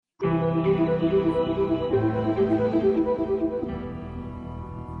You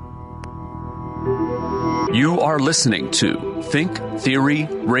are listening to Think Theory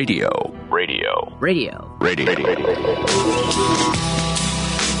Radio. Radio.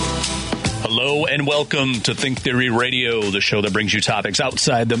 Hello and welcome to Think Theory Radio, the show that brings you topics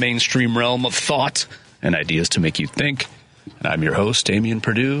outside the mainstream realm of thought and ideas to make you think. And I'm your host, Damian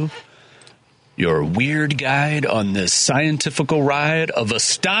Perdue, your weird guide on this scientifical ride of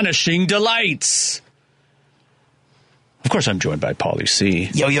astonishing delights. Of course, I'm joined by Paulie C.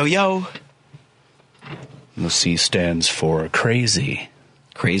 Yo. The C stands for crazy.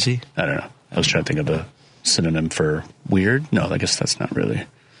 Crazy? I don't know. I was trying to think of a synonym for weird. No, I guess that's not really.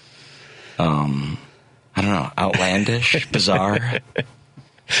 I don't know. Outlandish, bizarre.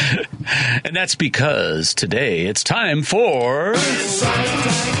 And that's because today it's time for...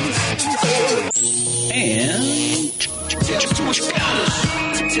 And...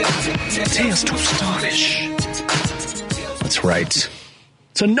 Tales to Astonish. That's right.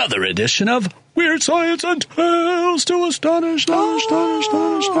 It's another edition of Weird Science and Tales to Astonish.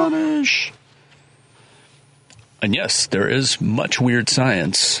 And yes, there is much weird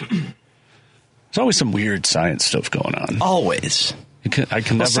science. There's always some weird science stuff going on. Always. I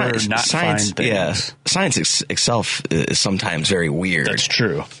can never science, find things. Yeah, science itself is sometimes very weird. That's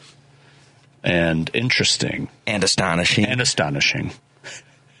true. And interesting. And astonishing.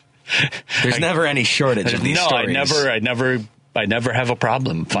 There's never any shortage of these stories. I never have a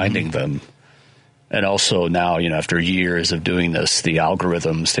problem finding them. And also now, after years of doing this, the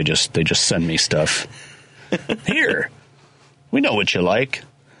algorithms, they just send me stuff. Here, we know what you like.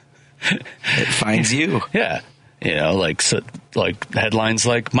 It finds you. Yeah. Like headlines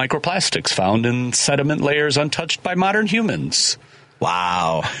like Microplastics found in sediment layers untouched by modern humans.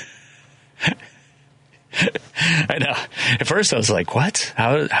 Wow. I know. At first I was like, what?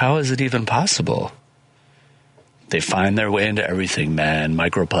 How is it even possible? They find their way into everything, man.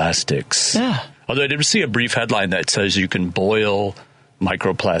 Microplastics. Yeah. Although I did see a brief headline that says you can boil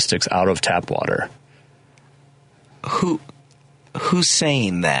microplastics out of tap water. Who's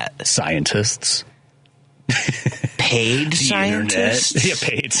saying that? Scientists. Paid scientists? Yeah,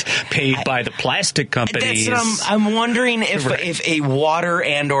 paid by the plastic companies. That's what I'm wondering if a water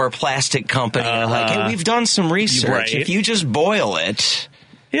and or plastic company are like, hey, we've done some research. Right. If you just boil it,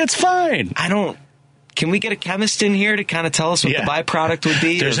 it's fine. Can we get a chemist in here to kind of tell us what the byproduct would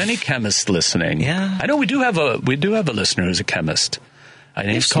be? If there's any chemist listening. Yeah. I know we do have a listener who's a chemist. I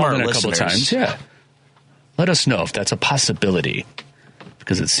think he's called in a couple of times. Yeah. Let us know if that's a possibility.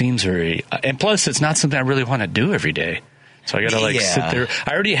 Because it seems very... and plus, it's not something I really want to do every day. So I got to sit there.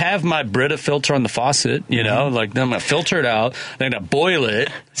 I already have my Brita filter on the faucet, then I'm going to filter it out. Then I'm going to boil it.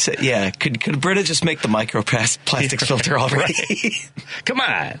 So, could Brita just make the microplastics filter already? Right. Come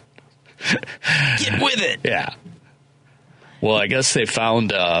on. Get with it. Yeah. Well, I guess they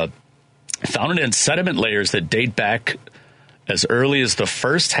found it in sediment layers that date back as early as the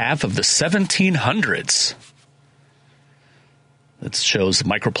first half of the 1700s. That shows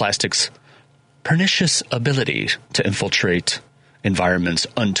microplastics' pernicious ability to infiltrate environments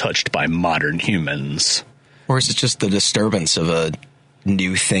untouched by modern humans. Or is it just the disturbance of a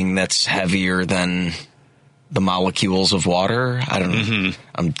new thing that's heavier than the molecules of water? I don't know. Mm-hmm.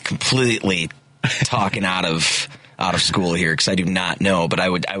 I'm completely talking out of school here because I do not know. But I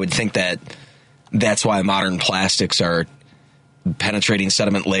would think that that's why modern plastics are penetrating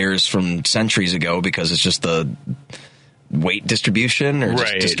sediment layers from centuries ago, because it's just the weight distribution or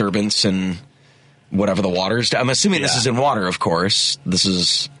just disturbance in whatever the water's. I'm assuming this is in water, of course. This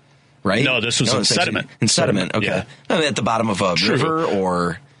is right. No, this was in sediment. In sediment. Okay. Yeah. I mean, at the bottom of a river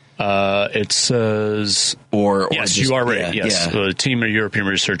or. It says... yes, you are right. Yes. A team of European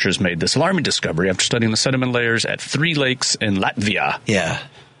researchers made this alarming discovery after studying the sediment layers at 3 lakes in Latvia. Yeah.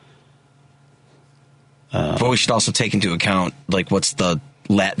 But we should also take into account, what's the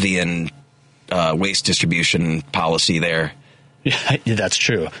Latvian waste distribution policy there? Yeah, that's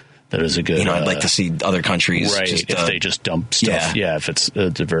true. That is a good... I'd like to see other countries... Right, if they just dump stuff. Yeah, if it's a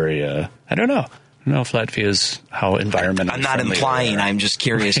very... I don't know. I don't know if Latvia is how environmental. I'm not implying. I'm just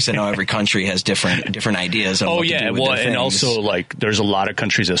curious because I know every country has different ideas. On what to do with their and things. Also there's a lot of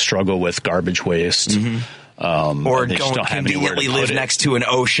countries that struggle with garbage waste, or don't conveniently live next to an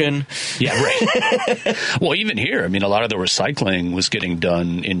ocean. Yeah, right. Well, even here, I mean, a lot of the recycling was getting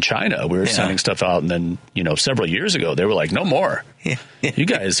done in China. We were sending stuff out, and then several years ago they were like, "No more." Yeah. You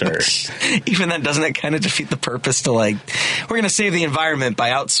guys are... Even then, doesn't it kind of defeat the purpose to, we're going to save the environment by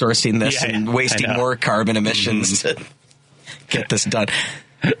outsourcing this and wasting more carbon emissions to get this done?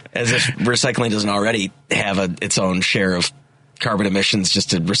 As if recycling doesn't already have its own share of carbon emissions just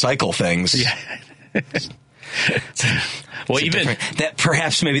to recycle things. Yeah. Well, even that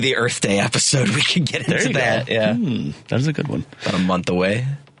perhaps maybe the Earth Day episode we could get into that. Go. Yeah, that's a good one. About a month away.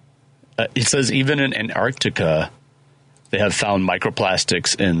 It says even in Antarctica, they have found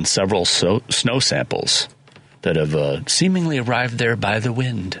microplastics in several snow samples that have seemingly arrived there by the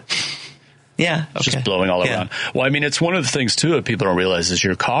wind. Yeah, just blowing all around. Well, I mean, it's one of the things too that people don't realize is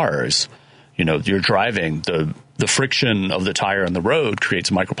your cars. You're driving, the friction of the tire on the road creates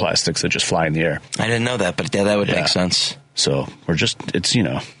microplastics that just fly in the air. I didn't know that, but that would make sense. So it's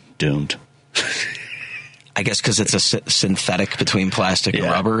doomed. I guess because it's a synthetic between plastic and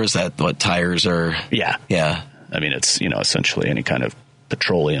rubber. Is that what tires are? Yeah. Yeah. I mean, it's, essentially any kind of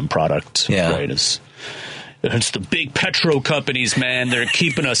petroleum product, right? It's the big petro companies, man. They're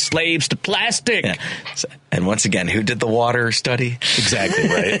keeping us slaves to plastic. Yeah. And once again, who did the water study? Exactly,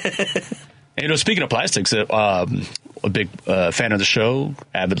 right? And, speaking of plastics, a big fan of the show,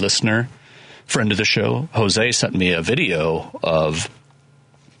 avid listener, friend of the show, Jose sent me a video of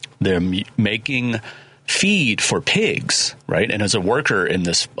them making feed for pigs, right? And as a worker in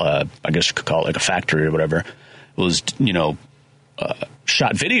this, I guess you could call it like a factory or whatever, was,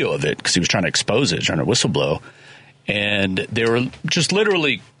 shot video of it because he was trying to expose it, trying to whistleblow. And there were just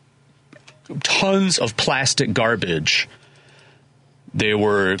literally tons of plastic garbage. They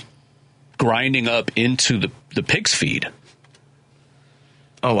were grinding up into the pig's feed.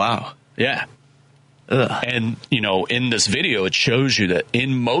 Oh, wow. Yeah. Ugh. And, in this video, it shows you that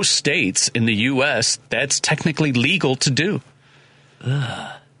in most states in the U.S., that's technically legal to do.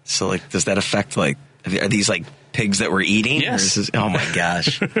 Ugh. So, does that affect, are these, pigs that we're eating? Yes. Oh, my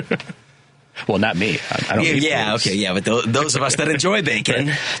gosh. Well, not me. I don't eat pigs. Okay, yeah, but those of us that enjoy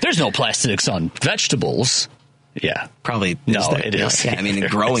bacon. There's no plastics on vegetables. Yeah. Probably. It is. Yeah, I mean,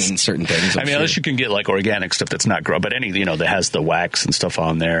 growing certain things. Unless you can get organic stuff that's not grown, but any, that has the wax and stuff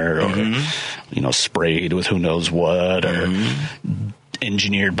on there or, sprayed with who knows what or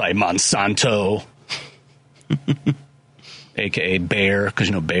engineered by Monsanto, AKA Bayer,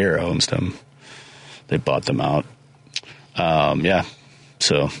 because, Bayer owns them. They bought them out.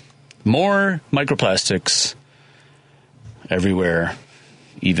 So more microplastics everywhere,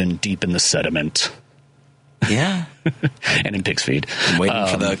 even deep in the sediment. Yeah. And in pig's feed. I'm waiting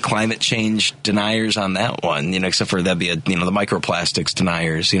for the climate change deniers on that one, except for that'd be the microplastics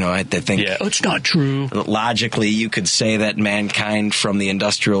deniers. I think. Yeah, it's not true. Logically, you could say that mankind from the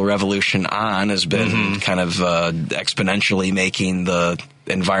Industrial Revolution on has been kind of exponentially making the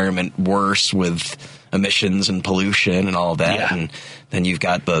environment worse with emissions and pollution and all that. Yeah. And then you've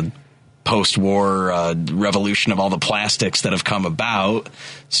got the post-war revolution of all the plastics that have come about.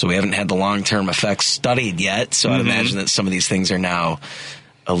 So we haven't had the long-term effects studied yet. So I'd imagine that some of these things are now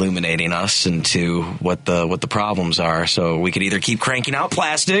illuminating us into what the problems are. So we could either keep cranking out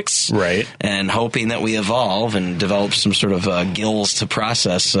plastics, right, and hoping that we evolve and develop some sort of gills to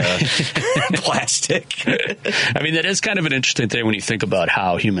process plastic. I mean, that is kind of an interesting thing when you think about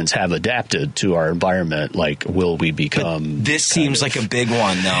how humans have adapted to our environment. Will we become? But this seems like a big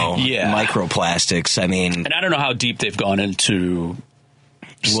one, though. Yeah, microplastics. I mean, and I don't know how deep they've gone into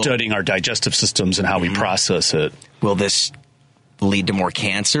studying our digestive systems and how we process it. Will this lead to more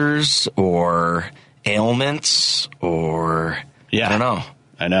cancers or ailments or I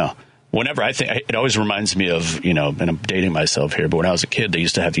know. Whenever I think, it always reminds me of, and I'm dating myself here, but when I was a kid, they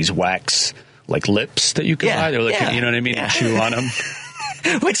used to have these wax lips that you could buy. They're you know what I mean? Yeah. Chew on them.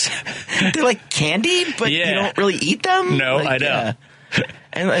 Which they're like candy, but you don't really eat them. No, I know. Yeah.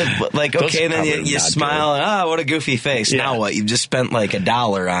 And okay, and then you smile, and what a goofy face. Yeah. Now what? You've just spent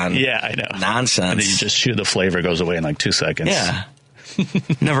 $1 on I know. nonsense. And then you just chew, the flavor goes away in 2 seconds. Yeah.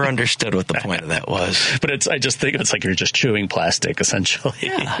 Never understood what the point of that was. But I just think it's like you're just chewing plastic, essentially.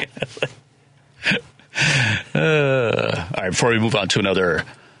 Yeah. All right, before we move on to another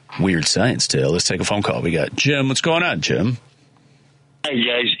weird science tale, let's take a phone call. We got Jim. What's going on, Jim? Hi,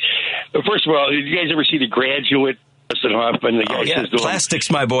 guys. First of all, did you guys ever see The Graduate? Dustin Hoffman, the guy says, plastics,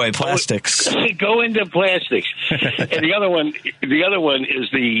 my boy, plastics. Go into plastics. And the other one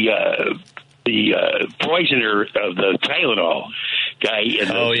is the poisoner of the Tylenol guy in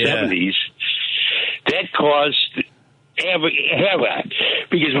the 70s. That caused havoc.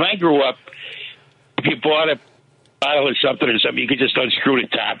 Because when I grew up, if you bought a bottle of something or something, you could just unscrew the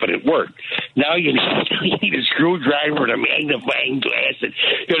top and it worked. Now you need a screwdriver and a magnifying glass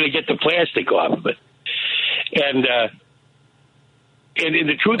to get the plastic off of it. And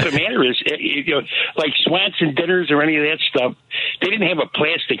the truth of the matter is, like Swanson dinners or any of that stuff, they didn't have a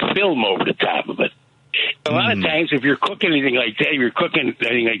plastic film over the top of it. A lot of times, if you're cooking anything like that, you've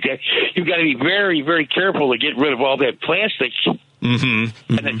got to be very, very careful to get rid of all that plastic at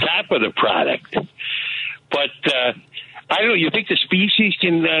the top of the product. But I don't know. You think the species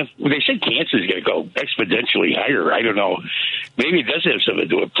can? They said cancer is going to go exponentially higher. I don't know. Maybe it does have something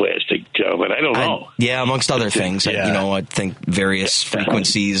to do with plastic, but I don't know. Yeah, amongst other things. Yeah. I think various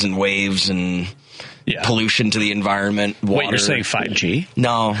frequencies and waves and pollution to the environment. Water. Wait, you're saying 5G?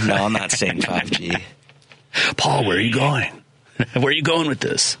 No, I'm not saying 5G. Paul, where are you going? Where are you going with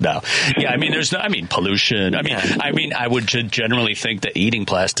this? No. Yeah, pollution. I would generally think that eating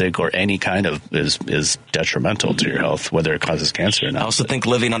plastic or any kind of is detrimental to your health, whether it causes cancer or not. I also think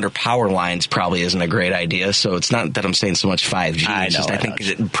living under power lines probably isn't a great idea. So it's not that I'm saying so much 5G. I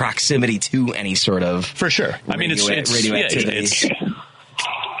think proximity to any sort of for sure. Radioactivity.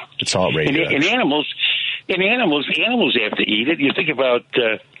 It's all radioactive. And animals have to eat it. You think about.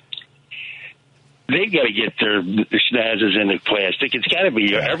 They've got to get their schnazzes into plastic. It's got to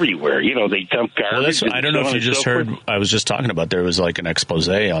be everywhere. They dump garbage. I don't know if you just heard. I was just talking about there was like an expose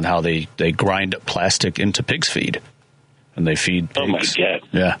on how they grind plastic into pig's feed, and they feed pigs. Oh my God!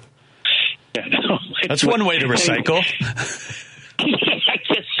 Yeah, that's one way to recycle. I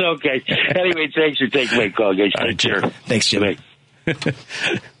guess so, guys. Anyway, thanks for taking my call, guys. All right, sure. Thanks, Jimmy.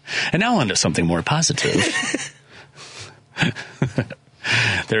 And now on to something more positive.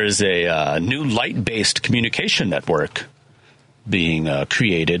 There is a new light-based communication network being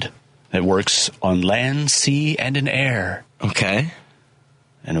created that works on land, sea, and in air. Okay.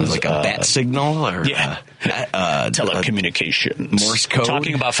 And it was like a bat signal or telecommunications. Morse code.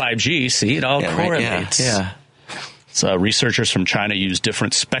 Talking about 5G, see, it all correlates. Right, yeah. So researchers from China use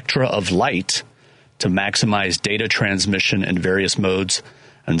different spectra of light to maximize data transmission in various modes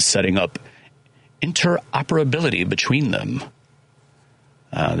and setting up interoperability between them.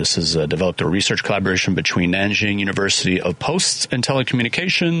 This has developed a research collaboration between Nanjing University of Posts and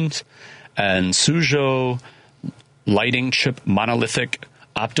Telecommunications and Suzhou Lighting Chip Monolithic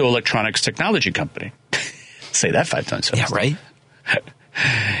Optoelectronics Technology Company. Say that 5 times fast. Yeah, right?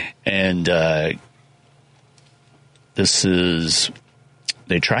 And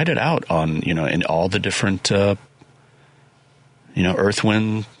they tried it out on, in all the different, Earth,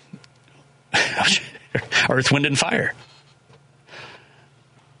 Wind, and Fire.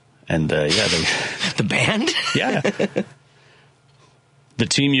 And, the band? Yeah. The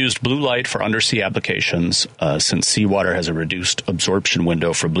team used blue light for undersea applications since seawater has a reduced absorption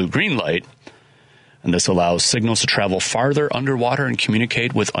window for blue-green light, and this allows signals to travel farther underwater and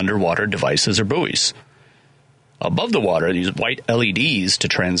communicate with underwater devices or buoys. Above the water, they use white LEDs to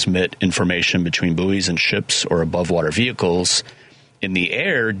transmit information between buoys and ships or above-water vehicles. In the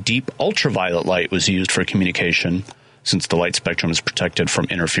air, deep ultraviolet light was used for communication, since the light spectrum is protected from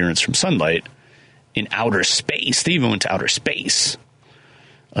interference from sunlight. In outer space, they even went to outer space.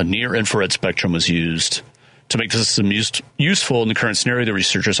 A near-infrared spectrum was used. To make the system useful in the current scenario, the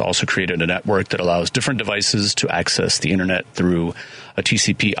researchers also created a network that allows different devices to access the Internet through a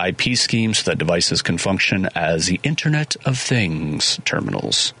TCP IP scheme so that devices can function as the Internet of Things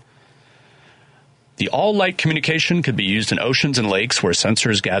terminals. The all-light communication could be used in oceans and lakes where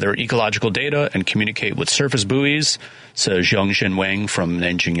sensors gather ecological data and communicate with surface buoys, says Zhongxin Wang from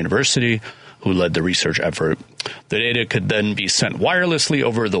Nanjing University, who led the research effort. The data could then be sent wirelessly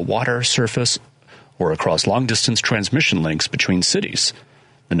over the water surface or across long-distance transmission links between cities.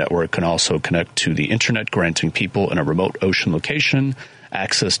 The network can also connect to the Internet, granting people in a remote ocean location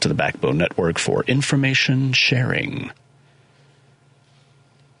access to the backbone network for information sharing.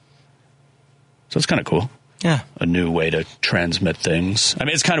 So it's kind of cool. Yeah. A new way to transmit things. I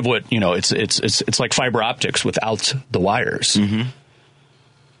mean, it's kind of what, it's like fiber optics without the wires.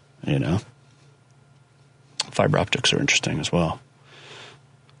 Mm-hmm. Fiber optics are interesting as well.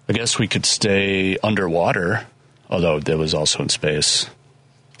 I guess we could stay underwater, although there was also in space.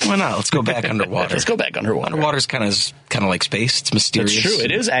 Why not? Let's go back underwater. Let's go back underwater. Underwater's kind of like space. It's mysterious. That's true.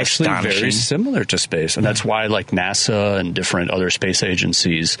 It is actually very similar to space, and that's why, like NASA and different other space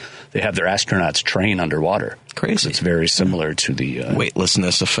agencies, they have their astronauts train underwater. Crazy. It's very similar to the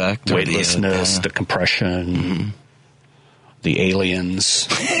weightlessness effect. The compression, the aliens,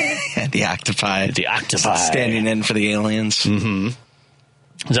 the octopi. The octopi standing in for the aliens. Mm-hmm.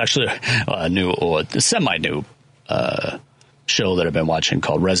 There's actually a semi-new show that I've been watching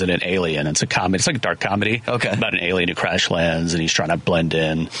called Resident Alien. It's a comedy. It's like a dark comedy about an alien who crash lands and he's trying to blend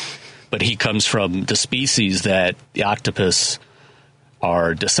in. But he comes from the species that the octopus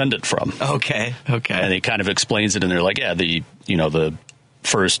are descended from. Okay. And he kind of explains it, and they're like, the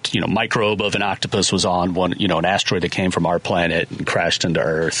first microbe of an octopus was on one an asteroid that came from our planet and crashed into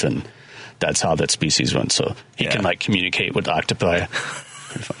Earth, and that's how that species runs. So he can like communicate with octopi.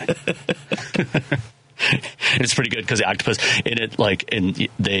 It's pretty good because the octopus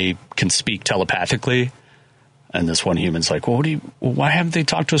they can speak telepathically. And this one human's like, well, why haven't they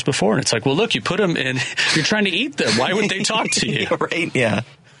talked to us before? And it's like, well, look, you put them in, you're trying to eat them. Why would they talk to you? Right, yeah.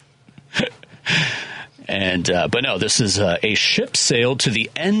 And, but no, this is a ship sailed to the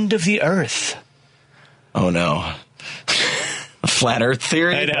end of the earth. Oh, no. A flat earth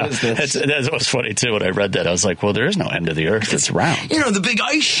theory? I know. That was funny, too, when I read that. I was like, well, there is no end of the earth. It's round. The big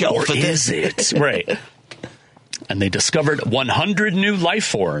ice shelf. Or is it? Right. And they discovered 100 new life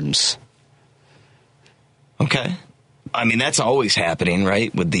forms. Okay. I mean, that's always happening,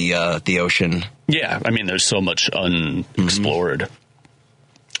 right, with the ocean. Yeah. I mean, there's so much unexplored.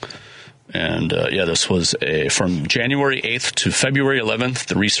 And, this was from January 8th to February 11th,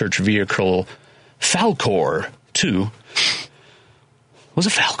 the research vehicle Falcor 2. Was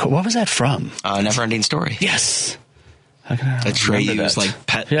it Falcor? What was that from? Never-Ending Story. Yes. Atreus, like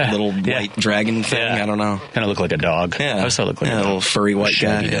pet little white dragon thing. Yeah. I don't know. Kind of looked like a dog. Yeah. I also looked like a little furry white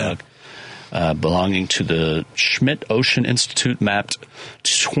guy. Dog. Belonging to the Schmidt Ocean Institute, mapped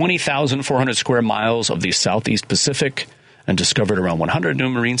 20,400 square miles of the Southeast Pacific and discovered around 100 new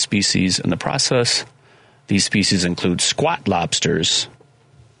marine species in the process. These species include squat lobsters.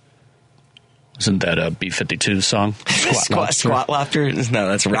 Isn't that a B-52 song? Squat lobster? No,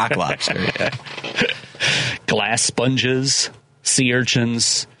 that's rock lobster. Glass sponges, sea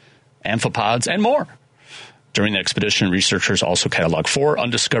urchins, amphipods, and more. During the expedition, researchers also cataloged 4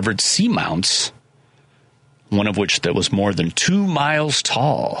 undiscovered seamounts, one of which that was more than 2 miles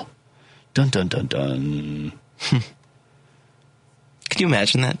tall. Dun, dun, dun, dun. Can you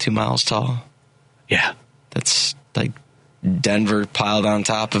imagine that, 2 miles tall? Yeah. That's like Denver piled on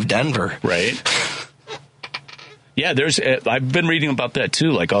top of Denver. Right. Yeah, I've been reading about that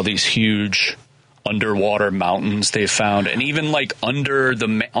too, like all these huge underwater mountains they found, and even like under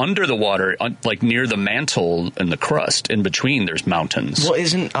the water, like near the mantle and the crust in between, there's mountains. Well,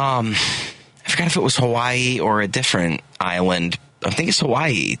 isn't I forgot if it was Hawaii or a different island. I think it's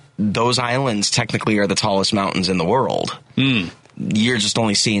Hawaii. Those islands technically are the tallest mountains in the world. You're just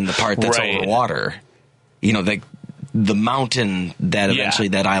only seeing the part that's over water. The mountain that eventually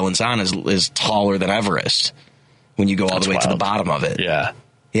that island's on is taller than Everest when you go all the way to the bottom of it. Yeah.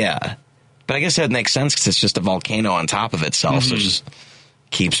 But I guess that makes sense because it's just a volcano on top of itself, so it just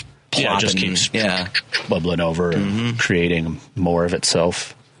keeps plopping. Yeah, it just keeps bubbling over and creating more of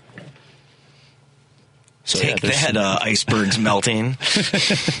itself. So, Take that, icebergs melting.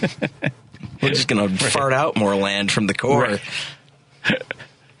 We're just going to fart out more land from the core. Right.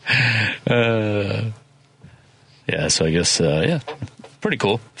 So I guess, pretty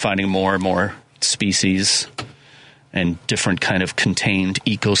cool. Finding more and more species and different kind of contained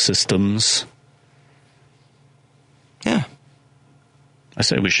ecosystems. Yeah. I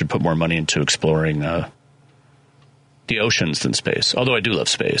say we should put more money into exploring the oceans than space. Although I do love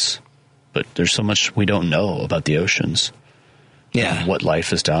space. But there's so much we don't know about the oceans. Yeah. What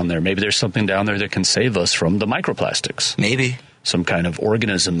life is down there. Maybe there's something down there that can save us from the microplastics. Maybe. Some kind of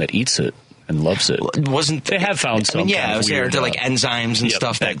organism that eats it and loves it. They have found some kind of weird, they're like enzymes and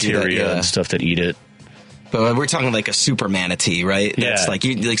stuff that do that. Bacteria and stuff that eat it. But we're talking like a super manatee, right? That's like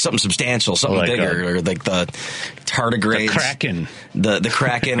something substantial, something like bigger, or like the tardigrades, the kraken, the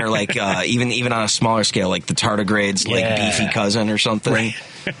kraken, or like even on a smaller scale, like the tardigrades, like beefy cousin or something. Right.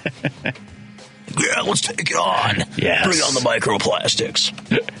 Yeah, let's take it on. Yes. Bring on the microplastics.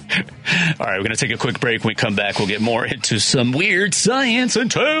 All right, we're going to take a quick break. When we come back, we'll get more into some weird science and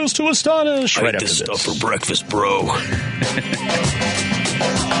tales to astonish. I eat this stuff for breakfast, bro.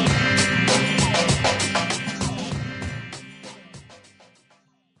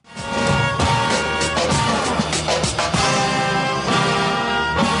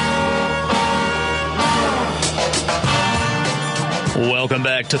 Welcome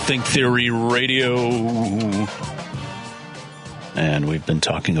back to Think Theory Radio. And we've been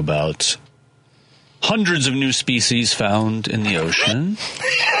talking about hundreds of new species found in the ocean.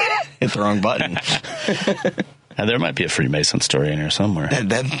 Hit the wrong button. And there might be a Freemason story in here somewhere.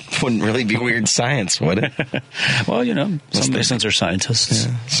 That wouldn't really be weird science, would it? Well, some Masons are scientists.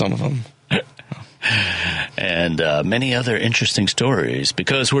 Yeah, some of them. And many other interesting stories,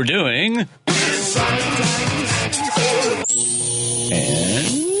 because we're doing...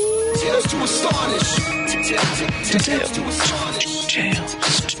 Tales to astonish.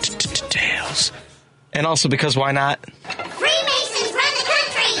 Tales. And also because why not? Freemasons run the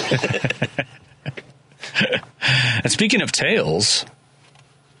country. And speaking of tails,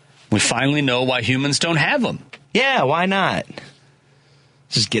 we finally know why humans don't have them. Yeah, why not?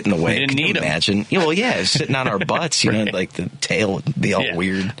 Just get in the way. We didn't Can you need 'em. imagine? Yeah, well, yeah, sitting on our butts, you know, like the tail would be all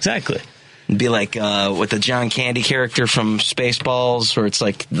weird. Exactly. It'd be like with the John Candy character from Spaceballs, where it's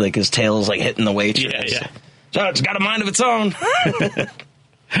like his tail's like hitting the waitress. Yeah. So it's got a mind of its own.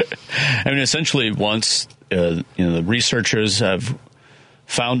 I mean, essentially, once the researchers have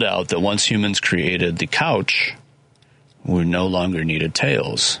found out that once humans created the couch, we no longer needed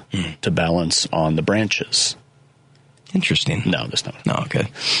tails to balance on the branches. Interesting. No, there's not. No, okay.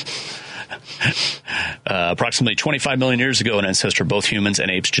 Approximately 25 million years ago, an ancestor of both humans and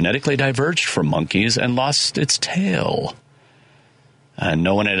apes genetically diverged from monkeys and lost its tail.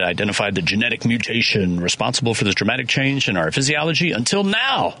 No one had identified the genetic mutation responsible for this dramatic change in our physiology until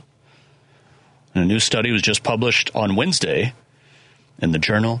now. And a new study was just published on Wednesday in the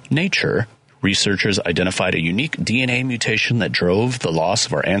journal Nature. Researchers identified a unique DNA mutation that drove the loss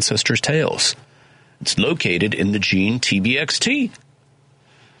of our ancestors' tails. It's located in the gene TBXT. I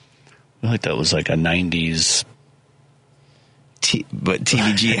feel like that was like a 90s... But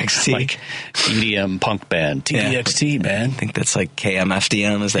TBGXT? like EDM punk band. TBXT, man. I think that's like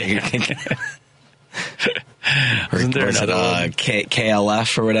KMFDM. Is that you're thinking? Isn't there or is it another one?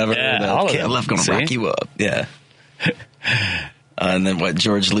 KLF or whatever? Yeah, all of them. KLF gonna See? rock you up. Yeah. And then what?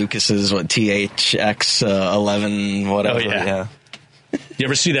 George Lucas's THX 11 whatever. Oh, yeah. You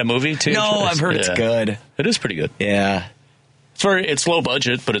ever see that movie, too? No, I've heard it's good. It is pretty good. Yeah. It's low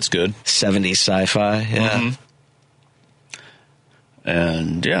budget, but it's good. 70s sci-fi. Yeah. Mm-hmm.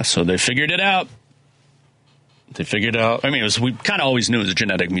 And yeah, so they figured it out. I mean, we kind of always knew it was a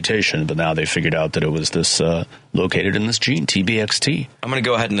genetic mutation, but now they figured out that it was this located in this gene, TBXT. I'm going to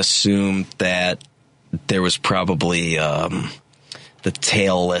go ahead and assume that there was probably the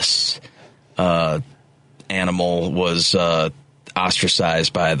tailless animal was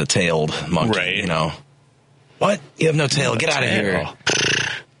ostracized by the tailed monkey. Right. You know, what? You have no tail. Get out of here.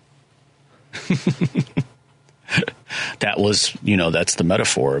 That was, that's the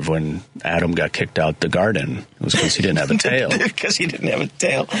metaphor of when Adam got kicked out the garden. It was because he didn't have a tail. Because he didn't have a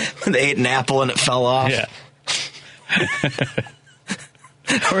tail. They ate an apple and it fell off. Yeah.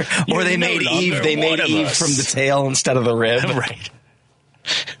 or they made Eve. They made Eve from the tail instead of the rib. Right.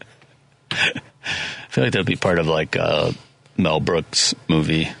 I feel like that would be part of like Mel Brooks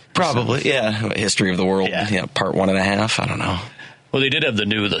movie. Probably, yeah. History of the World, Yeah. part 1.5. I don't know. Well, they did have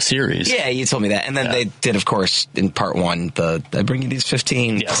the series. Yeah, you told me that. And then they did, of course, in part 1, I bring you these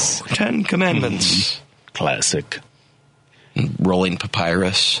 15, 10 commandments. Classic. Rolling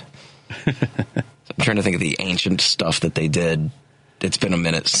papyrus. I'm trying to think of the ancient stuff that they did. It's been a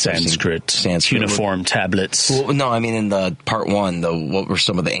minute. Sanskrit. Uniform tablets. Well, no, I mean in the part 1, what were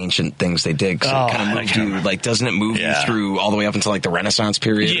some of the ancient things they did? 'Cause it kind of moved you, like, doesn't it move you through all the way up until like the Renaissance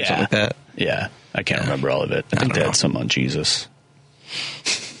period or something like that? Yeah, I can't remember all of it. I think they had some on Jesus.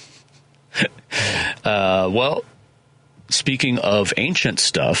 Well, speaking of ancient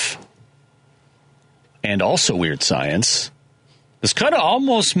stuff and also weird science, this could have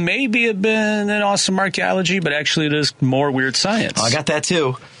almost maybe have been an awesome archaeology, but actually it is more weird science. Oh, I got that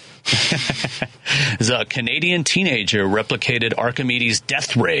too. A Canadian teenager replicated Archimedes'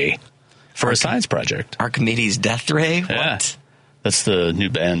 death ray for a science project. Archimedes' death ray? What? Yeah. That's the new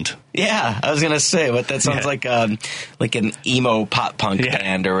band. Yeah, I was gonna say, that sounds like an emo pop punk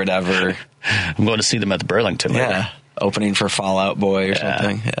band or whatever. I'm going to see them at the Burlington later. Yeah, opening for Fall Out Boy or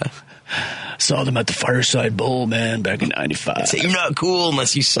something. Yeah, saw them at the Fireside Bowl, man, back in '95. So you're not cool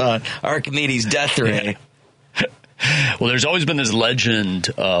unless you saw Archimedes' death ray. Well, there's always been this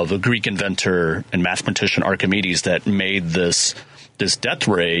legend of a Greek inventor and mathematician Archimedes that made this death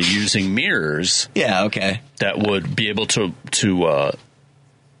ray using mirrors. Yeah, okay. That would be able to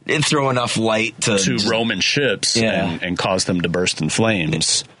it'd throw enough light to Roman ships and cause them to burst in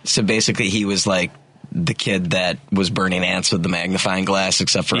flames. So basically he was like the kid that was burning ants with the magnifying glass,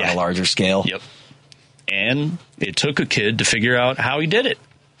 except for on a larger scale. Yep. And it took a kid to figure out how he did it.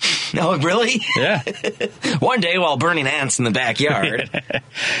 No, really? Yeah. One day while burning ants in the backyard.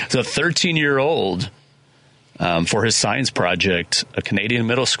 So a 13-year-old, for his science project, a Canadian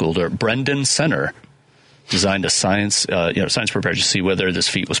middle schooler, Brendan Senner, designed a science project to see whether this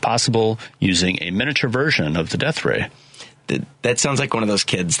feat was possible using a miniature version of the death ray. That sounds like one of those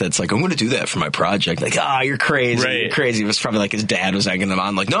kids that's like, I'm going to do that for my project. Like, you're crazy. Right. You're crazy. It was probably like his dad was egging him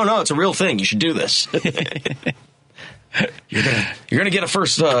on. Like, no, it's a real thing. You should do this. You're gonna get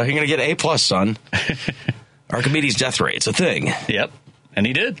you're gonna get A+, son. Archimedes' death ray. It's a thing. Yep. And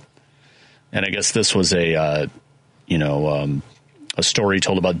he did. And I guess this was a story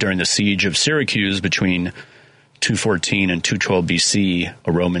told about during the siege of Syracuse between 214 and 212 BC.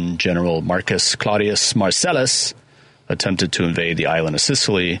 A Roman general, Marcus Claudius Marcellus, attempted to invade the island of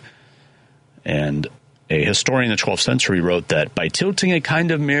Sicily, and a historian in the 12th century wrote that by tilting a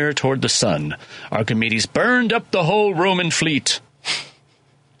kind of mirror toward the sun, Archimedes burned up the whole Roman fleet.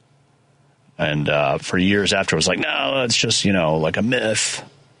 And for years after, it was like, no, it's just, like a myth.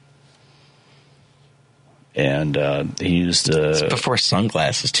 And he used... It's before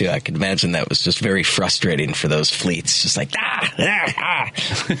sunglasses, too. I could imagine that was just very frustrating for those fleets. Just like,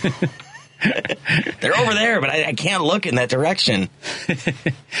 they're over there, but I can't look in that direction.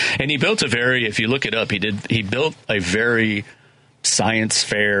 And he built if you look it up, he built a very science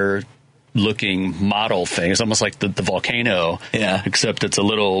fair looking model thing. It's almost like the volcano, except it's a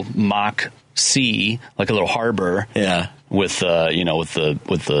little mock sea, like a little harbor, with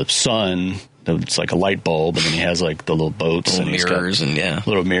the sun. It's like a light bulb, and then he has like the little boats, little mirrors, and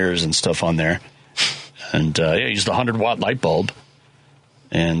little mirrors and stuff on there. And he used a 100-watt light bulb.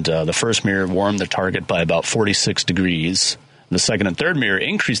 And the first mirror warmed the target by about 46 degrees. The second and third mirror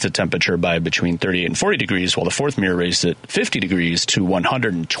increased the temperature by between 38 and 40 degrees, while the fourth mirror raised it 50 degrees to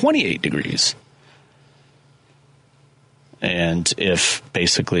 128 degrees. And if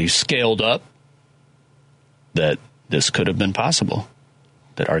basically scaled up, that this could have been possible,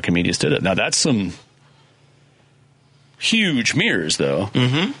 that Archimedes did it. Now, that's some huge mirrors, though.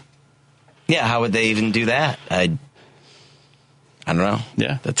 Mm-hmm. Yeah, how would they even do that? I don't know.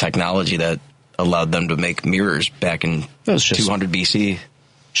 Yeah. The technology that allowed them to make mirrors back in 200 BC.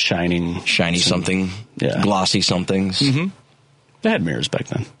 Shiny something. Yeah. Glossy somethings. Mm-hmm. They had mirrors back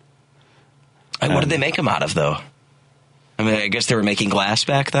then. And what did they make them out of, though? I mean, I guess they were making glass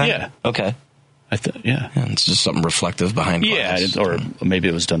back then? Yeah. Okay. Yeah. It's just something reflective behind glass. Yeah, or maybe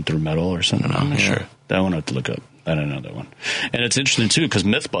it was done through metal or something. I'm not sure. That one I have to look up. I don't know that one. And it's interesting, too, because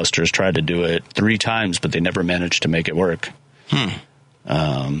Mythbusters tried to do it 3 times, but they never managed to make it work.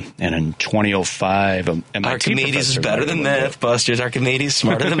 And in 2005, Archimedes is better than Mythbusters. Archimedes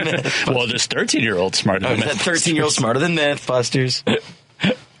smarter than Mythbusters. Well, this 13-year-old smarter than Mythbusters. That 13-year-old smarter than Mythbusters.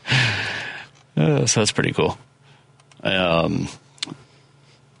 So that's pretty cool. I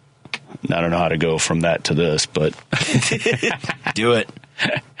don't know how to go from that to this, but do it.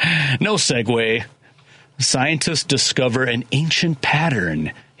 No segue. Scientists discover an ancient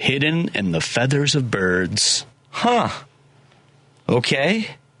pattern hidden in the feathers of birds. Huh. Okay.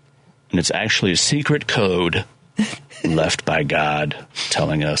 And it's actually a secret code left by God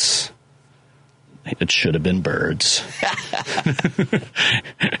telling us it should have been birds.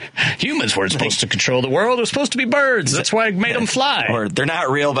 Humans weren't supposed to control the world. It was supposed to be birds. That's why I made them fly. Or they're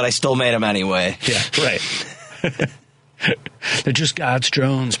not real, but I still made them anyway. Yeah, right. They're just God's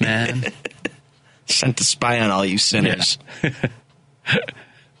drones, man. Sent to spy on all you sinners. Yeah.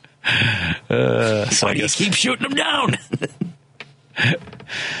 So why do you keep shooting them down?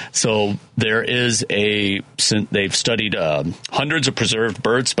 So there is they've studied hundreds of preserved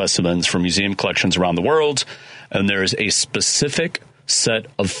bird specimens from museum collections around the world, and there is a specific set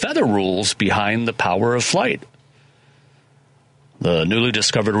of feather rules behind the power of flight. The newly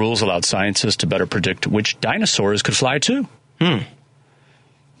discovered rules allowed scientists to better predict which dinosaurs could fly too.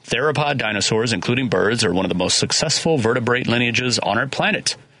 Theropod dinosaurs, including birds, are one of the most successful vertebrate lineages on our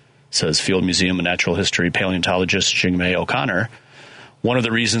planet, says Field Museum of Natural History paleontologist Jingmei O'Connor. One of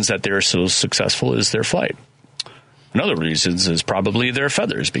the reasons that they're so successful is their flight. Another reason is probably their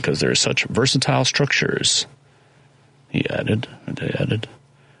feathers, because they're such versatile structures. They added.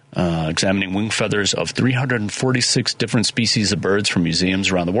 Examining wing feathers of 346 different species of birds from museums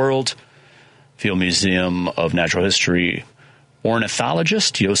around the world. Field Museum of Natural History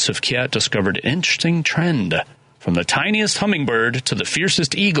ornithologist Joseph Kiat discovered an interesting trend. From the tiniest hummingbird to the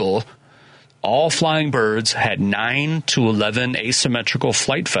fiercest eagle, all flying birds had 9 to 11 asymmetrical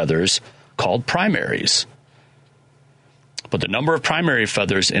flight feathers called primaries. But the number of primary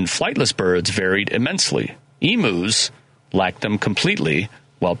feathers in flightless birds varied immensely. Emus lacked them completely,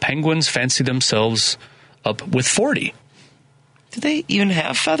 while penguins fancy themselves up with 40. Do they even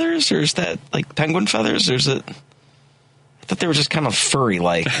have feathers, or is that like penguin feathers, or is it? I thought they were just kind of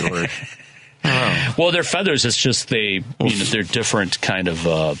furry-like. Or, well, their feathers, it's just they're different kind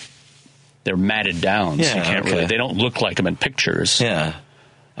of. They're matted down, so you can't really. They don't look like them in pictures. Yeah,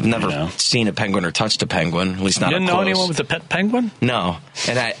 I've never seen a penguin or touched a penguin. At least not. You up didn't close. know anyone with a pet penguin? No,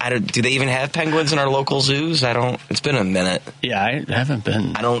 and I don't. Do they even have penguins in our local zoos? I don't. It's been a minute. Yeah, I haven't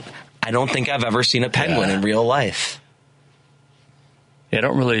been. I don't think I've ever seen a penguin in real life. Yeah,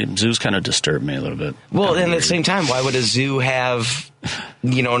 zoos kind of disturb me a little bit. Well, and at the same time, why would a zoo have,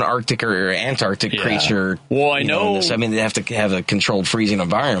 an Arctic or Antarctic creature? Well, I know. I mean, they have to have a controlled freezing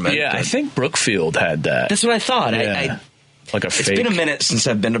environment. Yeah, I think Brookfield had that. That's what I thought. Yeah. Like a fake. It's been a minute since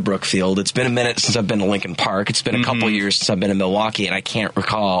I've been to Brookfield. It's been a minute since I've been to Lincoln Park. It's been a couple years since I've been to Milwaukee, and I can't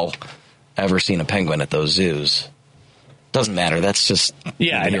recall ever seeing a penguin at those zoos. Doesn't matter. That's just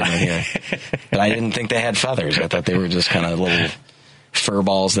I know. Here. But I didn't think they had feathers. I thought they were just kind of little fur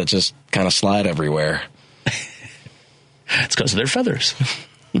balls that just kind of slide everywhere. It's because of their feathers.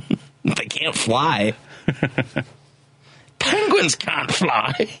 They can't fly. Penguins can't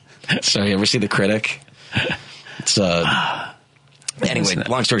fly. So you ever see The Critic? It's anyway,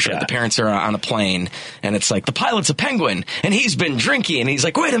 long story short, the parents are on a plane, and it's like, the pilot's a penguin, and he's been drinking, and he's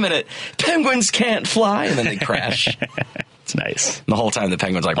like, wait a minute, penguins can't fly, and then they crash. It's nice. And the whole time the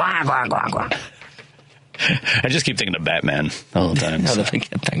penguin's like, wah, wah, wah, wah. I just keep thinking of Batman the whole time. No, the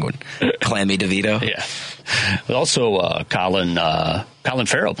penguin. Clammy DeVito. Yeah. But also, Colin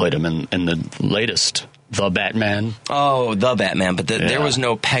Farrell played him in the latest The Batman. Oh, The Batman, but there was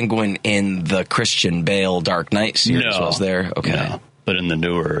no penguin in the Christian Bale Dark Knight series, was there? Okay. No. But in the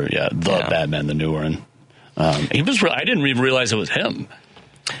newer, Batman, the newer one. He was. I didn't even realize it was him.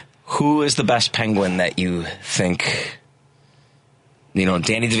 Who is the best penguin that you think? You know,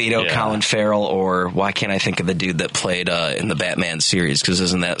 Danny DeVito, Colin Farrell, or why can't I think of the dude that played in the Batman series? Because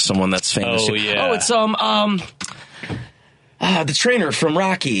isn't that someone that's famous? Oh, yeah. Oh, it's the trainer from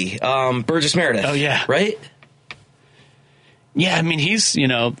Rocky, Burgess Meredith. Oh, yeah. Right? Yeah, I mean, he's,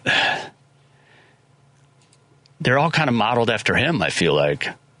 they're all kind of modeled after him, I feel like.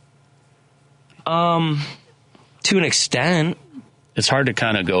 To an extent. It's hard to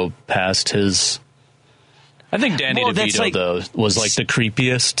kind of go past his... I think Danny DeVito, though, was like the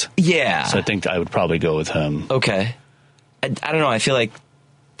creepiest. Yeah. So I think I would probably go with him. Okay. I don't know. I feel like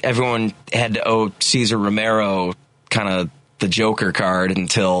everyone had to owe Cesar Romero kind of the Joker card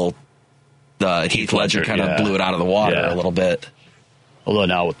until Heath Ledger kind of blew it out of the water a little bit. Although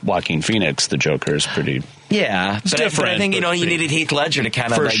now with Joaquin Phoenix, the Joker is pretty... Yeah, but I think, you needed Heath Ledger to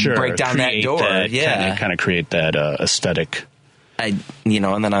kind of break down that door. Kind of create that aesthetic. And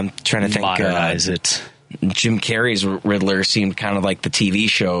then I'm trying to think... Modernize it. Jim Carrey's Riddler seemed kind of like the TV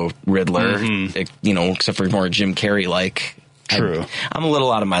show Riddler, except for more Jim Carrey-like. True. I'm a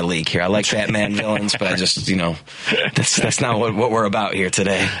little out of my league here. I like Batman villains, but I just, that's not what we're about here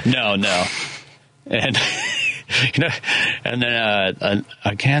today. No. And, and then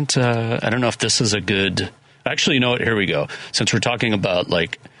I can't, I don't know if this is a good... Actually, you know what? Here we go. Since we're talking about,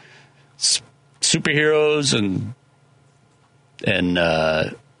 like, superheroes and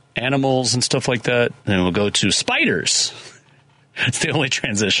animals and stuff like that, then we'll go to spiders. It's the only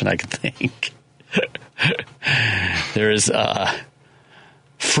transition I can think. There's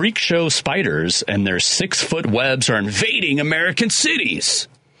freak show spiders, and their 6-foot webs are invading American cities.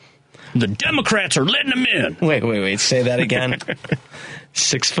 The Democrats are letting them in. Wait. Say that again.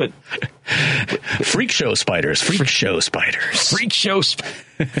 6 foot. Freak show spiders. Freak show spiders. Freak show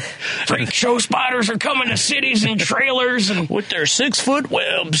spiders are coming to cities and trailers and with their 6-foot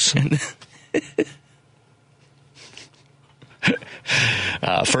webs.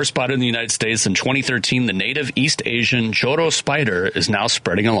 First spotted in the United States in 2013, the native East Asian Joro spider is now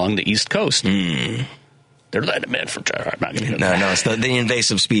spreading along the East Coast. They're letting them in from... I'm not going to No, it's the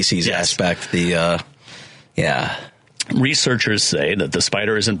invasive species aspect. Researchers say that the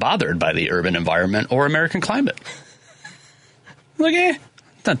spider isn't bothered by the urban environment or American climate. Like,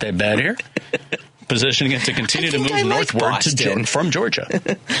 it's not that bad here. Positioning it to continue to move northward from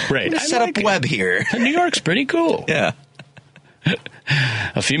Georgia. Right. Set up web here. New York's pretty cool. Yeah.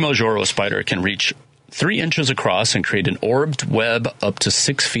 A female Joro spider can reach 3 inches across and create an orbed web up to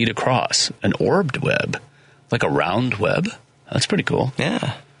 6 feet across. An orbed web? Like a round web? That's pretty cool.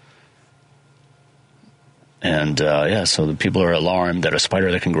 Yeah. And, so the people are alarmed that a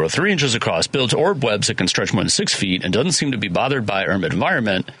spider that can grow 3 inches across builds orb webs that can stretch more than 6 feet and doesn't seem to be bothered by urban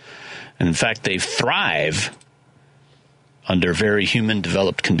environment. And in fact, they thrive under very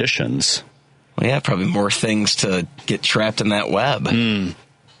human-developed conditions. Well, yeah, probably more things to get trapped in that web.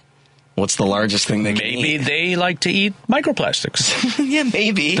 What's the largest thing they can eat? Maybe they like to eat microplastics. Yeah,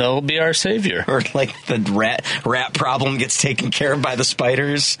 maybe. They'll be our savior. Or like the rat problem gets taken care of by the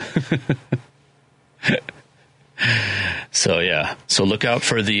spiders. So look out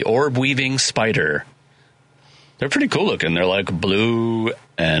for the orb-weaving spider. They're pretty cool looking. They're like blue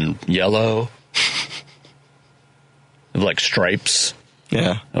and yellow. They have like stripes.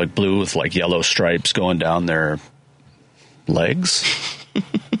 Yeah. They're like blue with like yellow stripes going down their legs. Do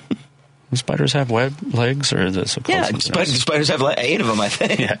spiders have legs, or is this a spiders have 8 of them, I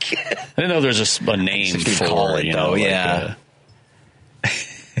think. Yeah. I didn't know there's just a name for it, though. Yeah.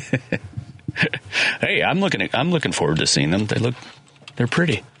 Hey, I'm looking forward to seeing them. They're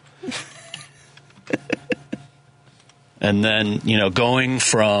pretty. And then, going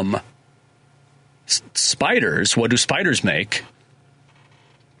from spiders, what do spiders make?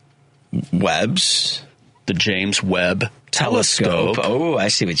 Webs. The James Webb Telescope. Oh, I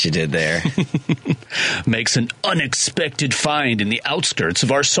see what you did there. Makes an unexpected find in the outskirts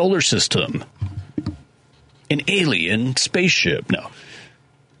of our solar system. An alien spaceship. No.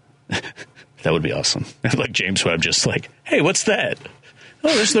 That would be awesome. Like James Webb just like, hey, what's that?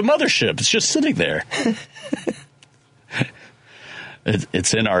 Oh, there's the mothership. It's just sitting there.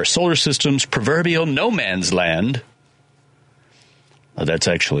 It's in our solar system's proverbial no man's land. That's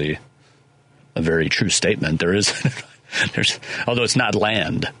actually a very true statement. There's, although it's not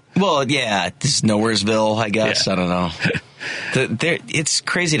land. Well, yeah, it's Nowheresville, I guess. Yeah. I don't know. It's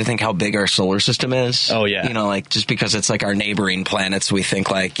crazy to think how big our solar system is. Oh, yeah. Like just because it's like our neighboring planets, we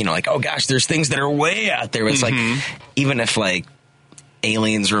think like, oh gosh, there's things that are way out there. But it's like, even if like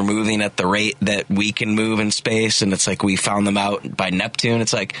aliens were moving at the rate that we can move in space, and it's like we found them out by Neptune,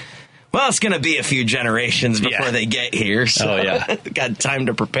 it's like, well, it's going to be a few generations before they get here. So got time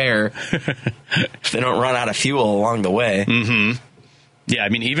to prepare if they don't run out of fuel along the way. Mm-hmm. Yeah, I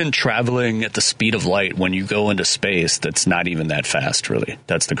mean, even traveling at the speed of light when you go into space, that's not even that fast, really.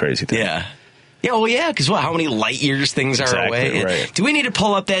 That's the crazy thing. Yeah. Yeah, well, yeah, because how many light years things are away? Right. Do we need to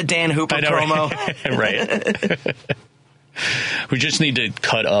pull up that Dan Hooper promo? Right. We just need to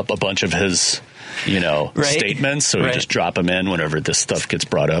cut up a bunch of his, statements, so we just drop them in whenever this stuff gets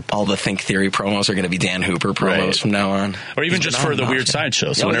brought up. All the Think Theory promos are going to be Dan Hooper promos from now on. Or even just for the Weird Science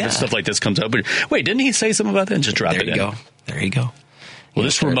Show. So whenever stuff like this comes up, wait, didn't he say something about that? And just drop it in. There you go. Well,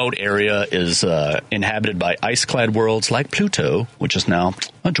 this remote area is inhabited by ice-clad worlds like Pluto, which is now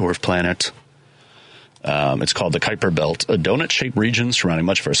a dwarf planet. It's called the Kuiper Belt, a donut-shaped region surrounding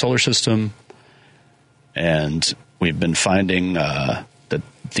much of our solar system. And we've been finding that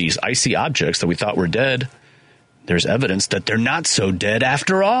these icy objects that we thought were dead, there's evidence that they're not so dead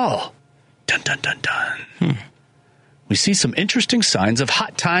after all. Dun, dun, dun, dun. We see some interesting signs of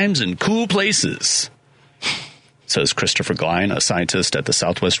hot times and cool places, says Christopher Glein, a scientist at the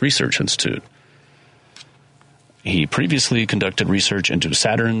Southwest Research Institute. He previously conducted research into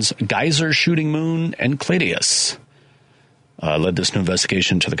Saturn's geyser-shooting moon, Enceladus. Led this new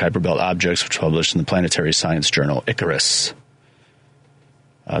investigation to the Kuiper Belt objects, which was published in the planetary science journal Icarus.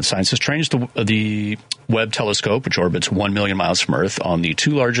 Scientists trained the Webb telescope, which orbits 1 million miles from Earth, on the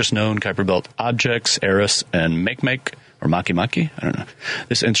two largest known Kuiper Belt objects, Eris and Makemake, or Makemake, I don't know.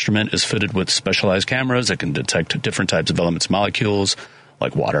 This instrument is fitted with specialized cameras that can detect different types of elements and molecules,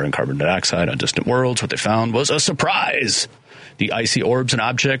 like water and carbon dioxide on distant worlds. What they found was a surprise. The icy orbs and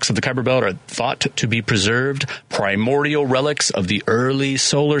objects of the Kuiper Belt are thought to be preserved primordial relics of the early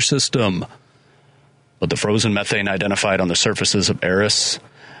solar system. But the frozen methane identified on the surfaces of Eris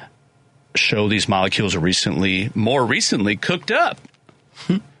show these molecules are more recently cooked up.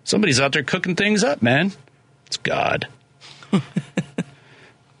 Somebody's out there cooking things up, man. It's God.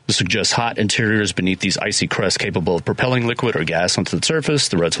 This suggests hot interiors beneath these icy crusts capable of propelling liquid or gas onto the surface.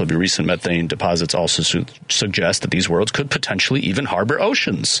 The relatively recent methane deposits also suggest that these worlds could potentially even harbor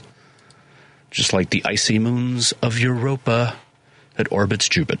oceans, just like the icy moons of Europa that orbits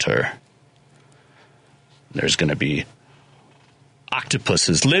Jupiter. There's going to be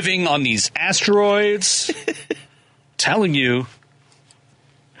octopuses living on these asteroids. Telling you.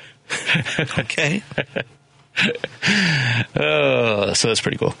 Okay. So that's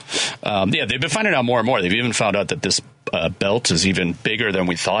pretty cool. They've been finding out more and more. They've even found out that this belt is even bigger than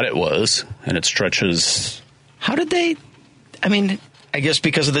we thought it was, and it stretches. How did they? I mean, I guess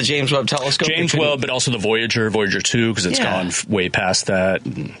because of the James Webb telescope. James Webb, but also the Voyager 2, because it's gone way past that,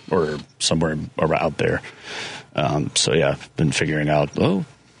 or somewhere out there. Been figuring out, the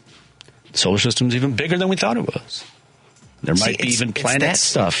solar system's even bigger than we thought it was. There might be even planets.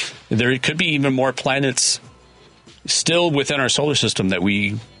 That stuff. There could be even more planets still within our solar system that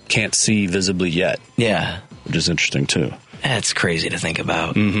we can't see visibly yet. Yeah. Which is interesting, too. That's crazy to think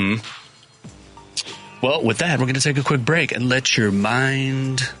about. Mm-hmm. Well, with that, we're going to take a quick break and let your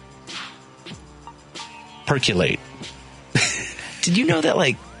mind percolate. Did you know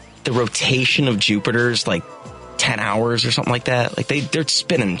that, the rotation of Jupiter's, 10 hours or something like that? They're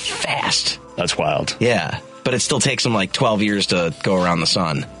spinning fast. That's wild. Yeah. But it still takes them 12 years to go around the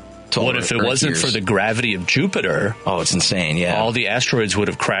sun. What if it wasn't for the gravity of Jupiter? Oh, it's insane, yeah. All the asteroids would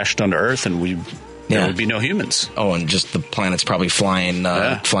have crashed onto Earth and there would be no humans. Oh, and just the planets probably flying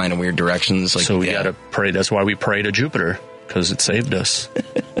in weird directions. So we got to pray. That's why we pray to Jupiter, because it saved us. All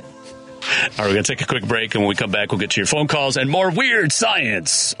right, we're going to take a quick break, and when we come back, we'll get to your phone calls and more weird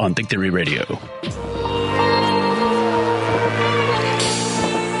science on Think Theory Radio.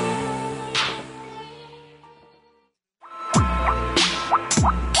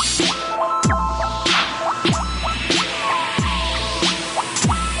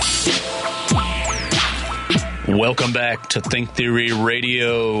 Welcome back to Think Theory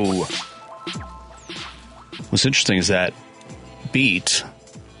Radio. What's interesting is that beat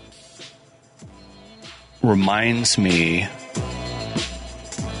reminds me,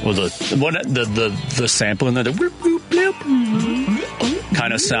 well, the sample in there, the whoop, whoop, bloop,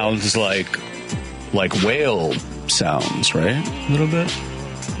 kind of sounds like whale sounds, right? A little bit.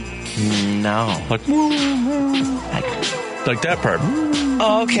 No, like that part.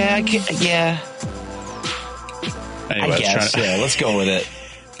 Oh, okay. Yeah. Anyway, I guess. Yeah, let's go with it.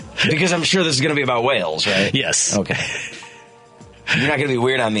 Because I'm sure this is going to be about whales, right? Yes. Okay. You're not going to be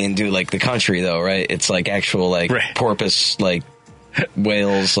weird on me and do like the country, though, right? It's like actual like right. Porpoise like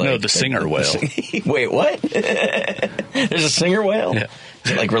whales. Like, no, the singer whale. Wait, what? There's a singer whale? Yeah.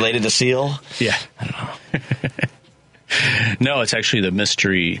 Is it like related to seal? Yeah. I don't know. No, it's actually the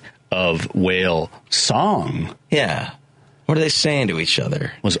mystery of whale song. Yeah. What are they saying to each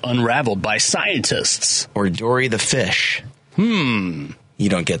other? Was unraveled by scientists. Or Dory the fish. You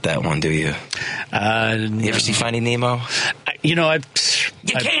don't get that one, do you? You ever see Finding Nemo? You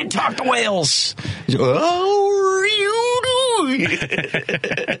can't talk to whales. Oh, you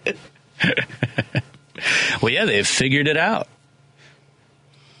do. Well, yeah, they've figured it out.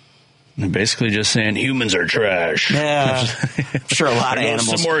 They're basically just saying humans are trash. Yeah, I'm sure a lot of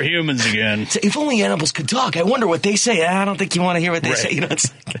animals. Some more humans again. If only animals could talk. I wonder what they say. I don't think you want to hear what they right. say. You know,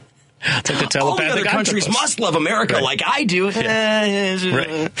 it's like the telepathic all the other countries must love America right. like I do. Yeah.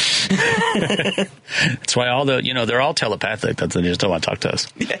 Right. That's why they're all telepathic. They just don't want to talk to us.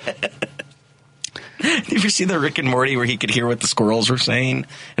 Yeah. You ever see the Rick and Morty where he could hear what the squirrels were saying?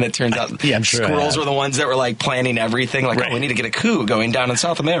 And it turns out I'm sure squirrels were the ones that were like planning everything. Like, right. we need to get a coup going down in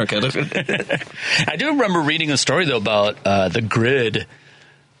South America. I do remember reading a story, though, about the grid,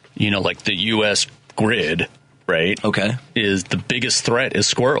 like the U.S. grid, right? Okay. Is the biggest threat is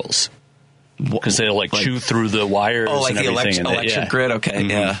squirrels. Because they'll chew through the wires like and the everything. electric grid? Okay,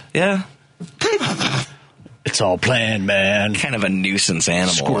 mm-hmm. Yeah. It's all planned, man. Kind of a nuisance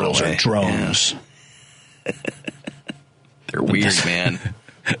animal. Squirrels are drones. Yeah. They're weird, man.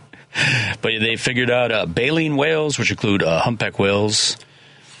 But they figured out baleen whales, which include humpback whales,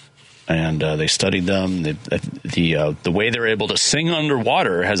 and they studied them. The way they're able to sing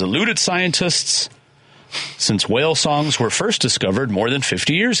underwater has eluded scientists since whale songs were first discovered more than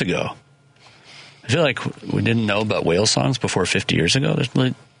 50 years ago. I feel like we didn't know about whale songs before 50 years ago. There's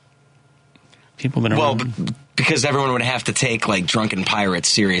people been around. Well, because everyone would have to take like drunken pirates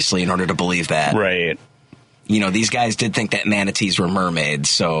seriously in order to believe that. Right. These guys did think that manatees were mermaids,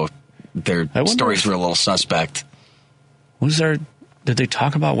 so their stories were a little suspect. Did they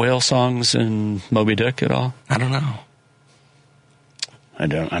talk about whale songs in Moby Dick at all? I don't know.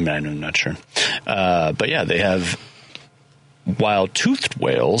 I'm not sure. But yeah, they have wild-toothed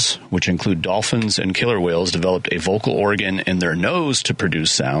whales, which include dolphins and killer whales, developed a vocal organ in their nose to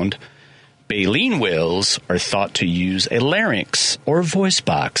produce sound. Baleen whales are thought to use a larynx or voice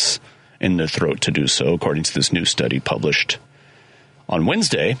box in their throat to do so, according to this new study published on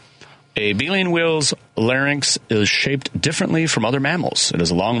Wednesday. A baleen whale's larynx is shaped differently from other mammals. It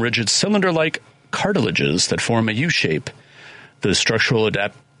has long, rigid, cylinder-like cartilages that form a U shape. The structural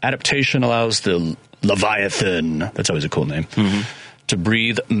adaptation allows the leviathan, that's always a cool name, to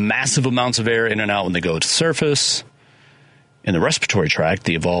breathe massive amounts of air in and out when they go to the surface. In the respiratory tract,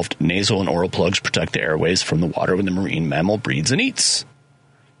 the evolved nasal and oral plugs protect the airways from the water when the marine mammal breathes and eats.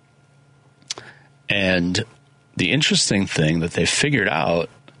 And the interesting thing that they figured out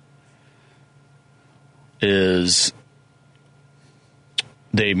is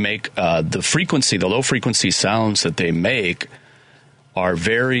they make the low frequency sounds that they make are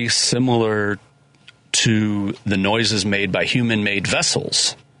very similar to the noises made by human-made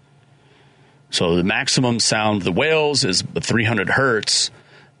vessels. So the maximum sound of the whales is 300 hertz.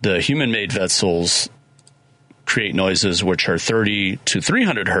 The human-made vessels create noises which are 30 to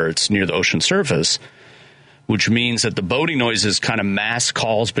 300 hertz near the ocean surface, which means that the boating noises kind of mass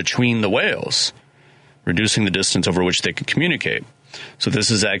calls between the whales, reducing the distance over which they can communicate. So this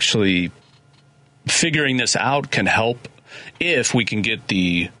is actually, figuring this out can help if we can get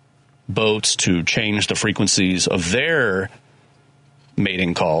the boats to change the frequencies of their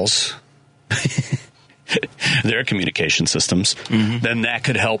mating calls, their communication systems, then that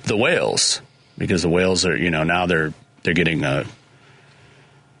could help the whales, because the whales are, now they're getting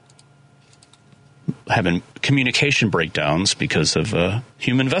having communication breakdowns because of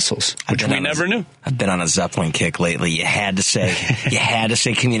human vessels, which we never knew. I've been on a Zeppelin kick lately. You had to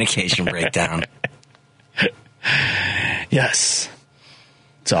say communication breakdown. Yes.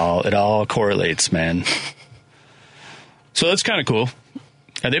 It all correlates, man. So that's kind of cool.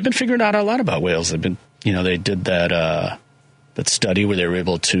 They've been figuring out a lot about whales. They've been they did that study where they were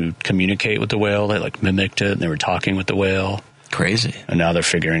able to communicate with the whale. They mimicked it and they were talking with the whale. Crazy. And now they're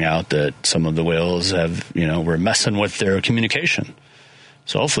figuring out that some of the whales were messing with their communication.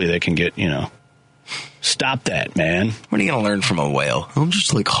 So hopefully they can get, stop that, man. What are you going to learn from a whale? I'm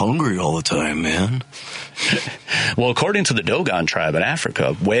just hungry all the time, man. Well, according to the Dogon tribe in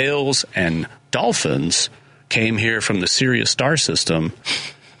Africa, whales and dolphins came here from the Sirius star system,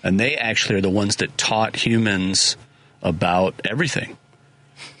 and they actually are the ones that taught humans about everything.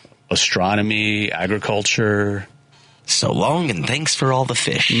 Astronomy, agriculture. So long, and thanks for all the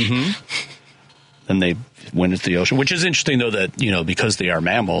fish. Mm-hmm. Then they went into the ocean, which is interesting, though, that, because they are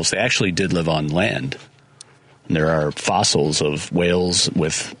mammals, they actually did live on land. And there are fossils of whales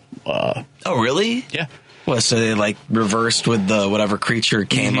with... oh, really? Yeah. Well, so they, reversed with the whatever creature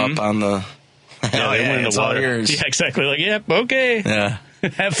came up on the... Yeah, they went in the water. Yeah, exactly. Yep, okay. Yeah.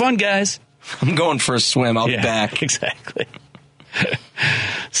 Have fun, guys. I'm going for a swim. I'll be back. Exactly.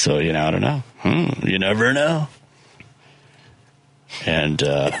 So, I don't know. You never know. And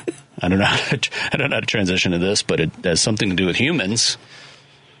I don't know how to transition to this, but it has something to do with humans.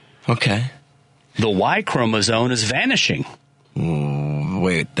 Okay. The Y chromosome is vanishing.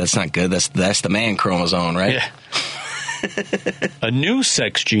 Wait, that's not good. That's the man chromosome, right? Yeah. A new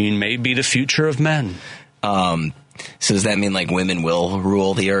sex gene may be the future of men. So does that mean women will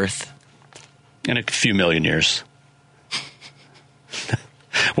rule the earth? In a few million years.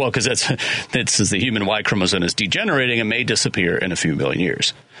 Well, because that says the human Y chromosome is degenerating and may disappear in a few million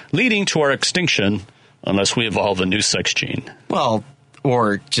years, leading to our extinction unless we evolve a new sex gene. Well,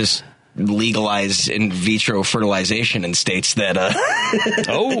 or just legalize in vitro fertilization in states that...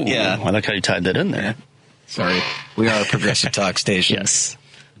 Oh, yeah. I like how you tied that in there. Sorry. We are a progressive talk station. Yes.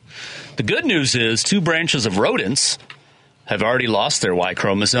 The good news is 2 branches of rodents have already lost their Y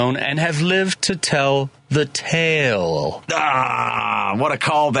chromosome and have lived to tell the tale. Ah, what a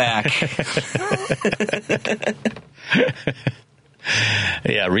callback.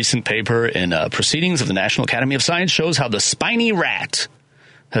 Yeah, a recent paper in Proceedings of the National Academy of Science shows how the spiny rat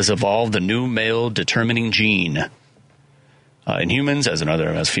has evolved a new male determining gene. In humans,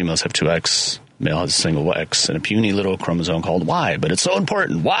 as females have 2 X, male has a single X, and a puny little chromosome called Y. But it's so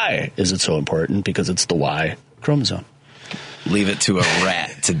important. Why is it so important? Because it's the Y chromosome. Leave it to a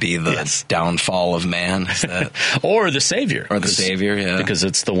rat to be the downfall of man. Is that... Or the savior. Or the savior, yeah. Because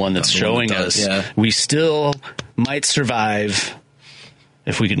it's the one that's showing us we still might survive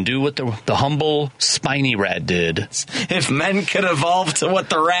if we can do what the humble spiny rat did. If men could evolve to what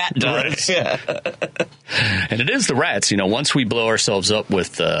the rat does. Right. Yeah. And it is the rats. Once we blow ourselves up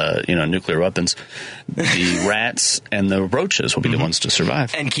with, nuclear weapons, the rats and the roaches will be the ones to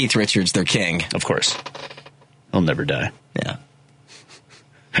survive. And Keith Richards, their king. Of course. He'll never die. Yeah.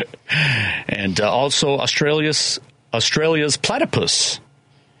 And also Australia's platypus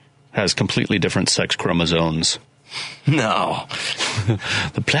has completely different sex chromosomes. No.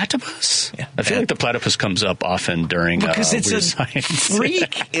 The platypus? Yeah. I feel like the platypus comes up often during because it's Weird a Science.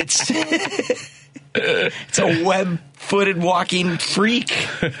 Freak. It's a web-footed walking freak.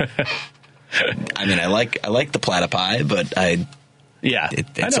 I mean, I like the platypi, but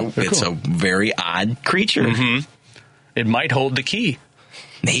it's a very odd creature. Mm-hmm. It might hold the key.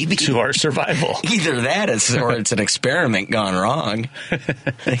 Maybe. To our survival. Either that or it's an experiment gone wrong.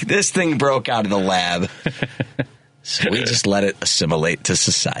 This thing broke out of the lab. So we just let it assimilate to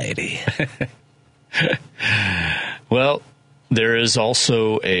society. Well, there is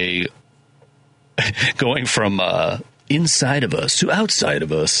also going from inside of us to outside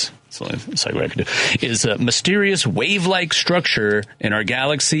of us. That's like what I can do. Is a mysterious wave-like structure in our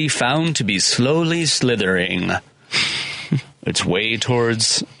galaxy found to be slowly slithering its way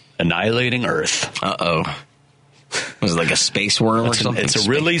towards annihilating Earth. Uh-oh. Was it like a space worm or something? It's a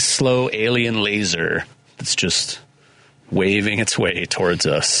really slow alien laser that's just waving its way towards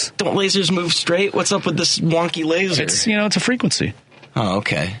us. Don't lasers move straight? What's up with this wonky laser? It's a frequency. Oh,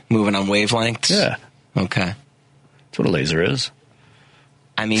 okay. Moving on wavelengths? Yeah. Okay. That's what a laser is.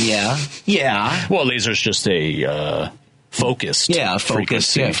 I mean, yeah. Yeah. Well, a laser's just a focused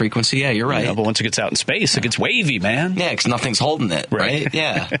frequency. Yeah, frequency. Yeah, you're right. But once it gets out in space, it gets wavy, man. Yeah, because nothing's holding it, right?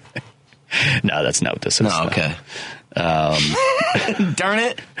 Yeah. No, that's not what this is. No, okay. Darn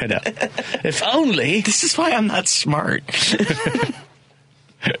it. I know. If only. This is why I'm not smart.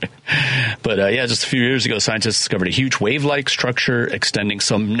 But just a few years ago, scientists discovered a huge wave-like structure extending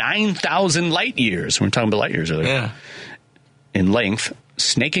some 9,000 light years. We're talking about light years earlier. Yeah. In length,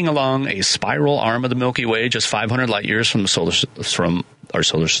 snaking along a spiral arm of the Milky Way just 500 light years from our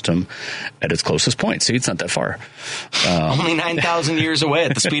solar system at its closest point. See, it's not that far. Only 9,000 years away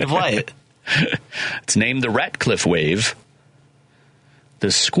at the speed of light. It's named the Ratcliffe wave. The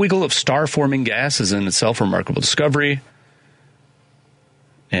squiggle of star-forming gas is in itself a remarkable discovery.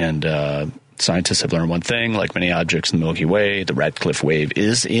 And scientists have learned one thing. Like many objects in the Milky Way, the Ratcliffe wave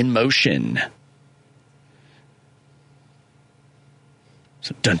is in motion.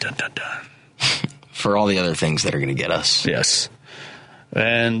 So dun, dun, dun, dun. For all the other things that are going to get us. Yes.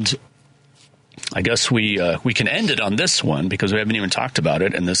 And I guess we can end it on this one because we haven't even talked about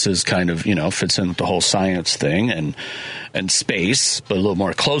it. And this is kind of, fits in with the whole science thing and space, but a little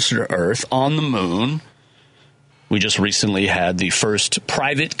more closer to Earth. On the moon, we just recently had the first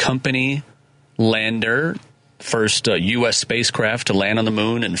private company lander, first U.S. spacecraft to land on the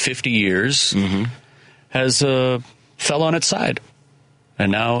moon in 50 years, has fell on its side.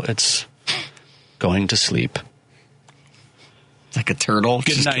 And now it's going to sleep. Like a turtle.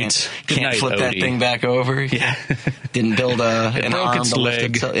 Good night. Can't flip that thing back over. Yeah. Didn't build an arm its to leg.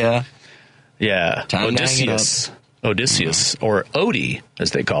 lift itself. Yeah. Yeah. Time to hang it up. Odysseus, or Odie,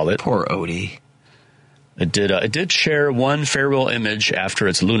 as they call it. Poor Odie. It did share one farewell image after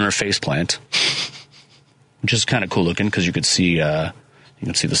its lunar faceplant, which is kind of cool looking because you can see the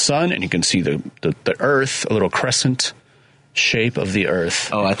sun and you can see the Earth, a little crescent shape of the Earth.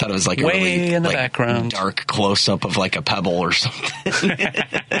 Oh, I thought it was like way a really in the background, dark close up of like a pebble or something.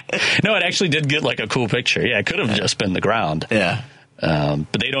 No, it actually did get like a cool picture. Yeah, it could have just been the ground. Yeah.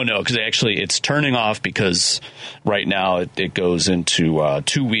 But they don't know because it's turning off because right now it goes into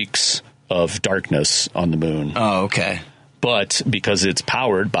 2 weeks of darkness on the moon. Oh, okay. But because it's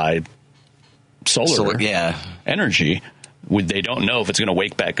powered by solar energy, they don't know if it's going to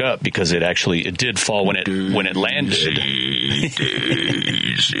wake back up because it did fall when it landed.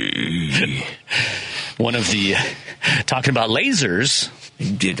 One of the talking about lasers.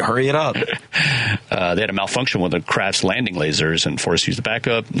 Hurry it up. They had a malfunction with the craft's landing lasers and forced to use the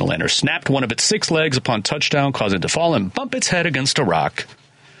backup. The lander snapped one of its 6 legs upon touchdown, causing it to fall and bump its head against a rock.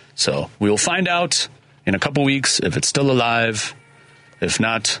 So we will find out in a couple weeks if it's still alive. If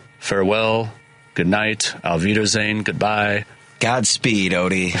not, farewell, good night, auf Wiedersehen, goodbye. Godspeed,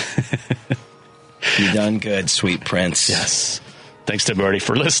 Odie. You done good, sweet prince. Yes. Thanks to everybody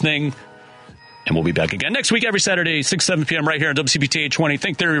for listening. And we'll be back again next week, every Saturday, 6, 7 p.m. right here on WCPT 820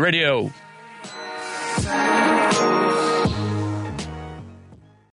 Think Theory Radio.